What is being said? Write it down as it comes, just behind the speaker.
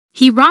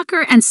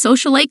Rocker and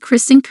socialite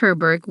Kristin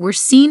Kehrberg were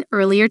seen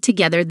earlier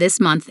together this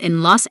month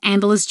in Los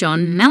Angeles.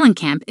 John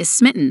Mellencamp is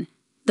smitten.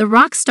 The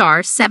rock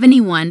star,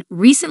 71,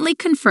 recently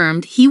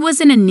confirmed he was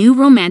in a new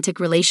romantic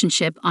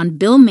relationship on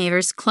Bill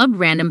Maher's Club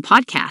Random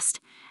podcast,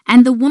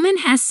 and the woman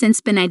has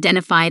since been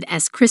identified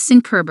as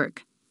Kristin Kehrberg.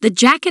 The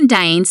Jack and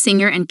Diane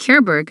singer and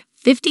Kehrberg,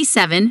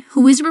 57,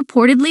 who is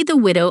reportedly the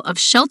widow of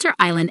Shelter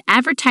Island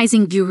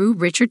advertising guru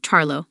Richard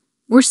Tarlow,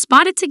 were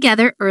spotted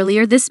together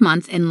earlier this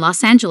month in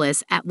Los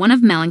Angeles at one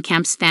of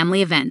Mellencamp's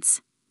family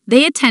events.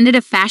 They attended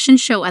a fashion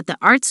show at the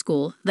art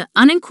school, The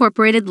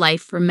Unincorporated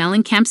Life for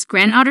Mellencamp's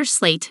granddaughter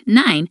Slate,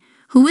 9,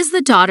 who is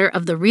the daughter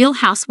of the Real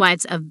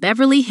Housewives of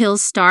Beverly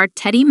Hills star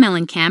Teddy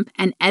Mellencamp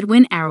and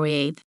Edwin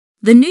Arroyave.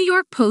 The New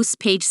York Post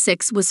page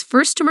 6 was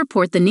first to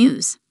report the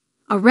news.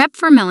 A rep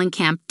for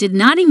Mellencamp did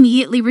not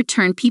immediately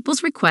return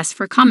people's requests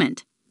for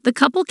comment. The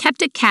couple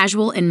kept it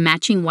casual in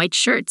matching white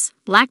shirts,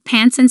 black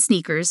pants and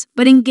sneakers,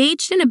 but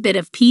engaged in a bit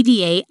of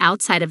PDA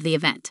outside of the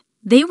event.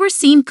 They were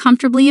seen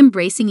comfortably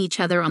embracing each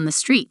other on the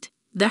street.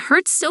 The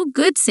Hurt Still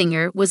Good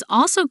singer was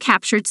also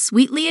captured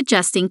sweetly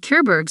adjusting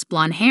Kehrberg's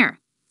blonde hair.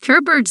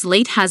 Kehrberg's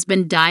late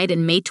husband died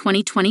in May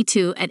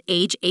 2022 at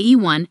age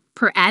 81,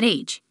 per Ad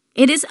Age.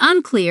 It is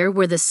unclear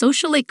where the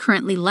socialite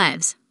currently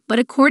lives, but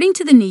according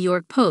to the New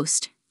York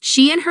Post,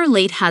 she and her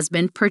late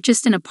husband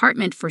purchased an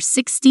apartment for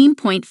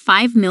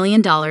 $16.5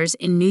 million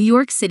in New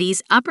York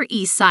City's Upper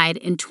East Side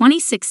in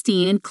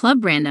 2016 in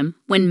Club Random.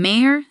 When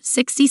Maher,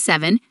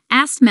 67,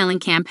 asked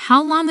Mellencamp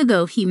how long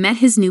ago he met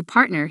his new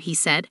partner, he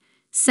said,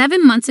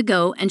 7 months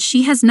ago, and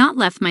she has not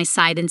left my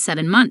side in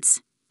 7 months.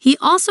 He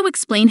also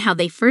explained how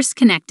they first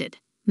connected.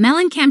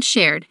 Mellencamp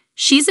shared,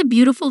 "She's a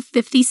beautiful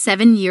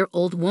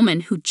 57-year-old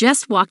woman who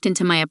just walked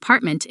into my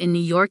apartment in New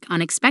York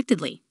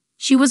unexpectedly.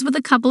 She was with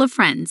a couple of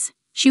friends.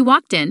 She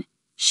walked in.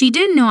 She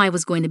didn't know I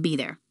was going to be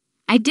there.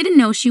 I didn't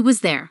know she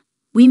was there.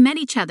 We met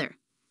each other."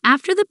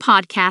 After the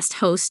podcast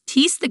host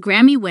teased the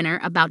Grammy winner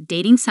about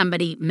dating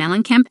somebody,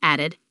 Mellencamp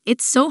added,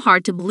 "It's so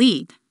hard to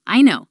believe.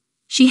 I know.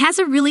 She has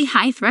a really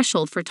high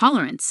threshold for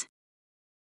tolerance."